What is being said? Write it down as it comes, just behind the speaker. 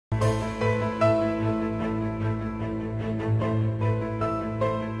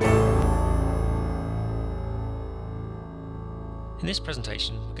this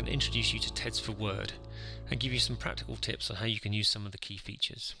presentation, we're going to introduce you to TEDS for Word and give you some practical tips on how you can use some of the key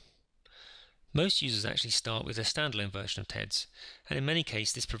features. Most users actually start with a standalone version of TEDS, and in many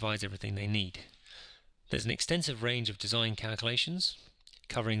cases this provides everything they need. There's an extensive range of design calculations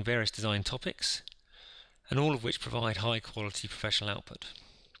covering various design topics, and all of which provide high quality professional output.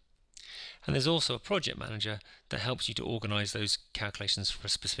 And there's also a project manager that helps you to organize those calculations for a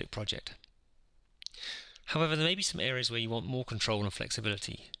specific project. However, there may be some areas where you want more control and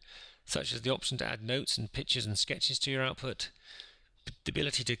flexibility, such as the option to add notes and pictures and sketches to your output, the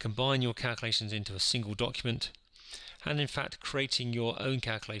ability to combine your calculations into a single document, and in fact creating your own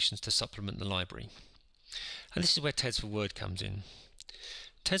calculations to supplement the library. And this is where TEDS for Word comes in.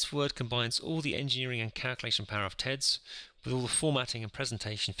 TEDS for Word combines all the engineering and calculation power of TEDS with all the formatting and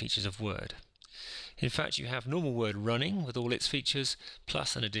presentation features of Word. In fact, you have normal Word running with all its features,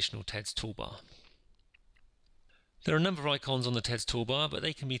 plus an additional TEDS toolbar. There are a number of icons on the TEDS toolbar, but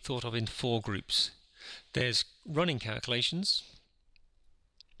they can be thought of in four groups. There's running calculations,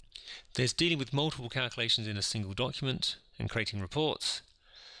 there's dealing with multiple calculations in a single document and creating reports,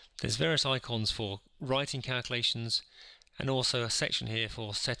 there's various icons for writing calculations, and also a section here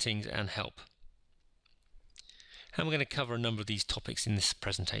for settings and help. And we're going to cover a number of these topics in this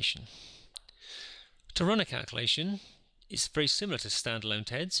presentation. To run a calculation, it's very similar to standalone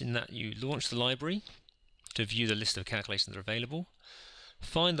TEDS in that you launch the library to view the list of calculations that are available,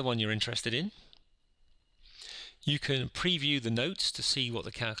 find the one you're interested in. You can preview the notes to see what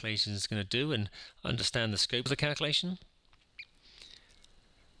the calculation is going to do and understand the scope of the calculation.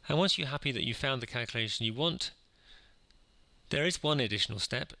 And once you're happy that you found the calculation you want, there is one additional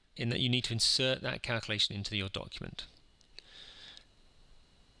step in that you need to insert that calculation into your document.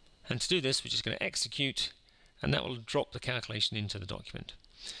 And to do this, we're just going to execute, and that will drop the calculation into the document.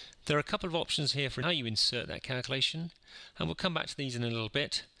 There are a couple of options here for how you insert that calculation, and we'll come back to these in a little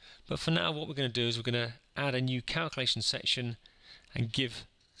bit. But for now, what we're going to do is we're going to add a new calculation section and give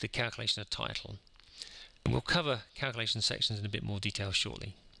the calculation a title. And we'll cover calculation sections in a bit more detail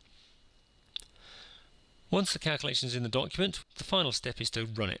shortly. Once the calculation is in the document, the final step is to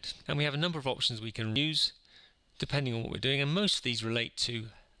run it. And we have a number of options we can use depending on what we're doing, and most of these relate to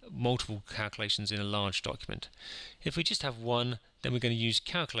multiple calculations in a large document. If we just have one, then we're going to use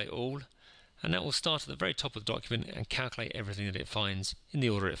calculate all, and that will start at the very top of the document and calculate everything that it finds in the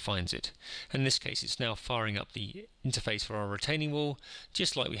order it finds it. And in this case, it's now firing up the interface for our retaining wall,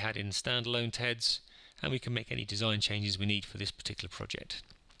 just like we had in standalone TEDS, and we can make any design changes we need for this particular project.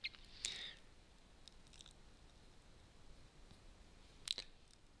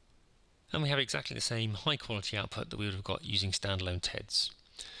 And we have exactly the same high quality output that we would have got using standalone TEDS.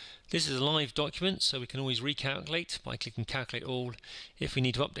 This is a live document, so we can always recalculate by clicking calculate all if we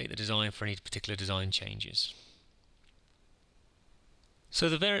need to update the design for any particular design changes. So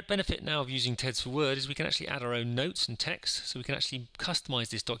the benefit now of using TEDS for Word is we can actually add our own notes and text, so we can actually customize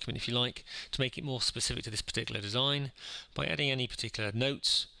this document if you like to make it more specific to this particular design by adding any particular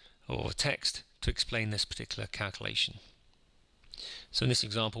notes or text to explain this particular calculation. So in this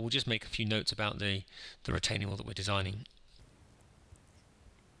example, we'll just make a few notes about the retaining wall that we're designing.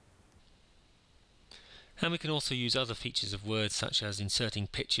 And we can also use other features of Word, such as inserting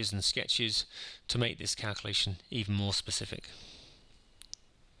pictures and sketches to make this calculation even more specific.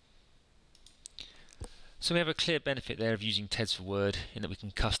 So we have a clear benefit there of using TEDS for Word in that we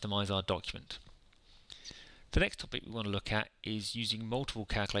can customize our document. The next topic we want to look at is using multiple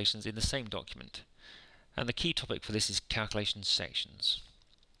calculations in the same document. And the key topic for this is calculation sections.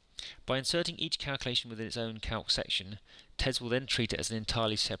 By inserting each calculation within its own calc section, TEDS will then treat it as an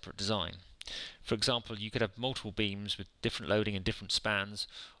entirely separate design. For example, you could have multiple beams with different loading and different spans,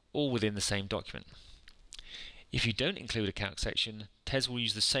 all within the same document. If you don't include a calc section, TEDS will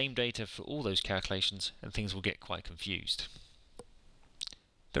use the same data for all those calculations and things will get quite confused.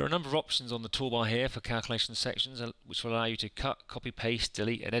 There are a number of options on the toolbar here for calculation sections which will allow you to cut, copy, paste,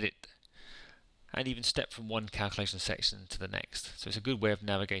 delete and edit, and even step from one calculation section to the next. So it's a good way of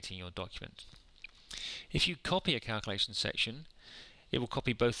navigating your document. If you copy a calculation section, it will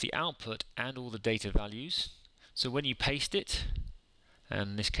copy both the output and all the data values. So when you paste it,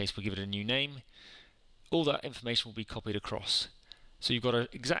 and in this case we'll give it a new name, all that information will be copied across. So you've got an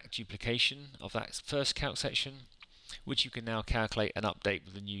exact duplication of that first calc section, which you can now calculate and update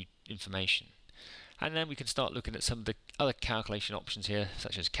with the new information. And then we can start looking at some of the other calculation options here,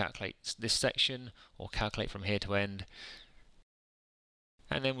 such as calculate this section or calculate from here to end.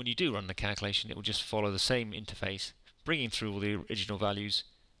 And then when you do run the calculation, it will just follow the same interface, bringing through all the original values,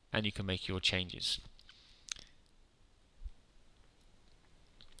 and you can make your changes.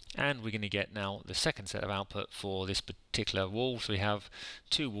 And we're going to get now the second set of output for this particular wall. So we have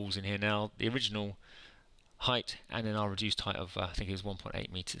two walls in here now, the original height and then our reduced height of I think it was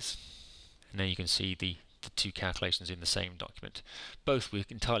 1.8 meters. And then you can see the two calculations in the same document, both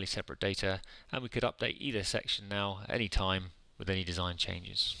with entirely separate data, and we could update either section now at any time with any design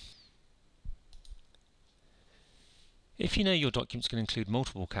changes. If you know your document's going to include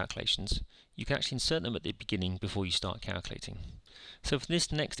multiple calculations, you can actually insert them at the beginning before you start calculating. So for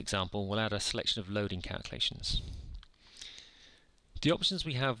this next example, we'll add a selection of loading calculations. The options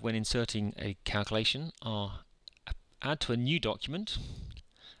we have when inserting a calculation are add to a new document,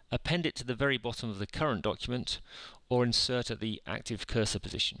 append it to the very bottom of the current document, or insert at the active cursor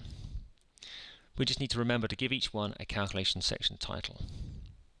position. We just need to remember to give each one a calculation section title.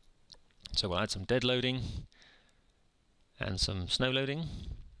 So we'll add some dead loading and some snow loading,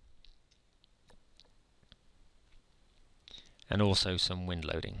 and also some wind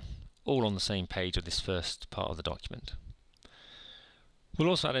loading, all on the same page of this first part of the document. We'll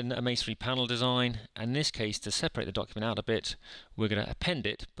also add in a masonry panel design, and in this case, to separate the document out a bit, we're going to append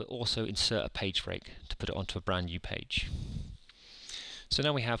it but also insert a page break to put it onto a brand new page. So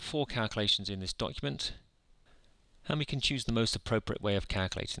now we have 4 calculations in this document, and we can choose the most appropriate way of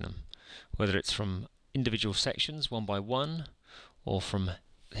calculating them, whether it's from individual sections one by one, or from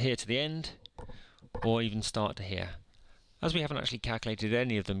here to the end, or even start to here. As we haven't actually calculated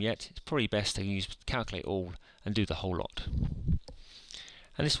any of them yet, it's probably best to use calculate all and do the whole lot.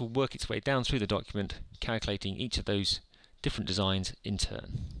 And this will work its way down through the document, calculating each of those different designs in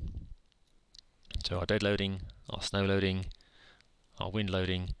turn. So our dead loading, our snow loading, our wind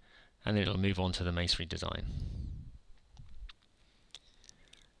loading, and then it'll move on to the masonry design.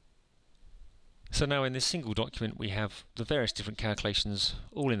 So now in this single document we have the various different calculations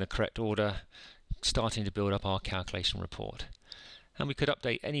all in the correct order, starting to build up our calculation report. And we could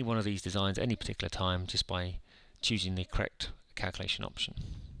update any one of these designs at any particular time just by choosing the correct calculation option.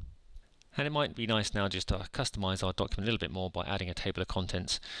 And it might be nice now just to customize our document a little bit more by adding a table of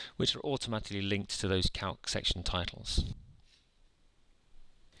contents which are automatically linked to those calc section titles.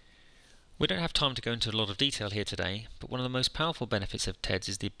 We don't have time to go into a lot of detail here today, but one of the most powerful benefits of TEDS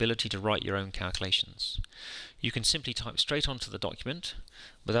is the ability to write your own calculations. You can simply type straight onto the document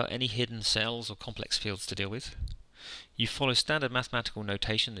without any hidden cells or complex fields to deal with. You follow standard mathematical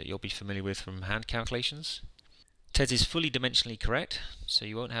notation that you'll be familiar with from hand calculations. TEDS is fully dimensionally correct, so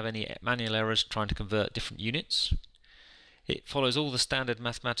you won't have any manual errors trying to convert different units. It follows all the standard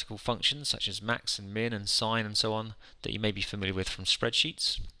mathematical functions such as max and min and sine and so on that you may be familiar with from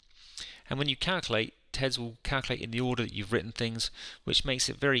spreadsheets. And when you calculate, TEDS will calculate in the order that you've written things, which makes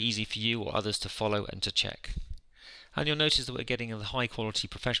it very easy for you or others to follow and to check. And you'll notice that we're getting a high quality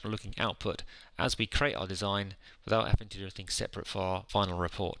professional looking output as we create our design without having to do anything separate for our final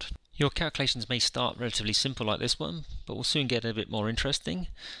report. Your calculations may start relatively simple like this one, but will soon get a bit more interesting.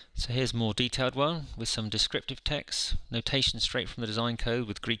 So here's a more detailed one with some descriptive text, notation straight from the design code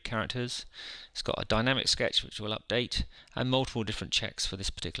with Greek characters. It's got a dynamic sketch which will update, and multiple different checks for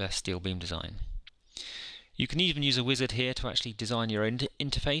this particular steel beam design. You can even use a wizard here to actually design your own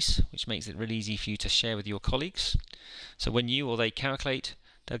interface, which makes it really easy for you to share with your colleagues. So when you or they calculate,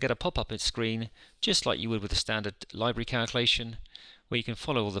 they'll get a pop-up screen just like you would with a standard library calculation, where you can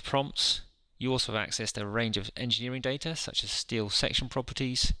follow all the prompts. You also have access to a range of engineering data such as steel section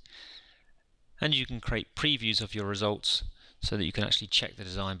properties, and you can create previews of your results so that you can actually check the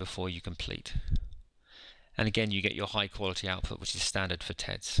design before you complete. And again, you get your high quality output, which is standard for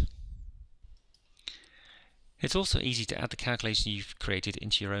TEDS. It's also easy to add the calculations you've created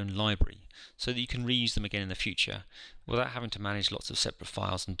into your own library so that you can reuse them again in the future without having to manage lots of separate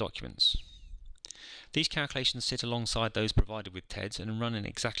files and documents. These calculations sit alongside those provided with TEDS and run in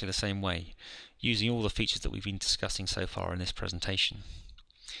exactly the same way, using all the features that we've been discussing so far in this presentation.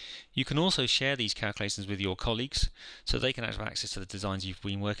 You can also share these calculations with your colleagues so they can have access to the designs you've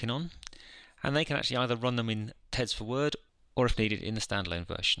been working on, and they can actually either run them in TEDS for Word or, if needed, in the standalone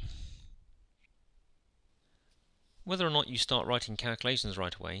version. Whether or not you start writing calculations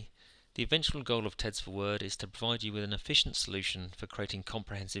right away, the eventual goal of TEDS for Word is to provide you with an efficient solution for creating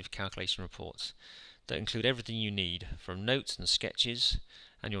comprehensive calculation reports that include everything you need, from notes and sketches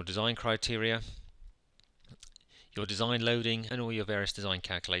and your design criteria, your design loading, and all your various design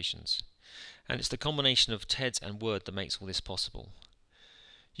calculations. And it's the combination of TEDS and Word that makes all this possible.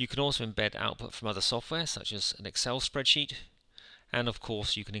 You can also embed output from other software such as an Excel spreadsheet, and of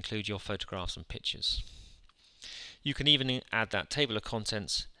course you can include your photographs and pictures. You can even add that table of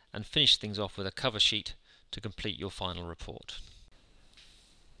contents and finish things off with a cover sheet to complete your final report.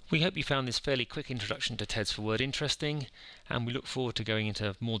 We hope you found this fairly quick introduction to TEDS for Word interesting, and we look forward to going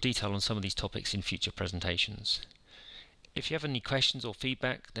into more detail on some of these topics in future presentations. If you have any questions or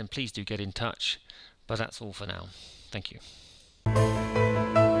feedback, then please do get in touch, but that's all for now. Thank you.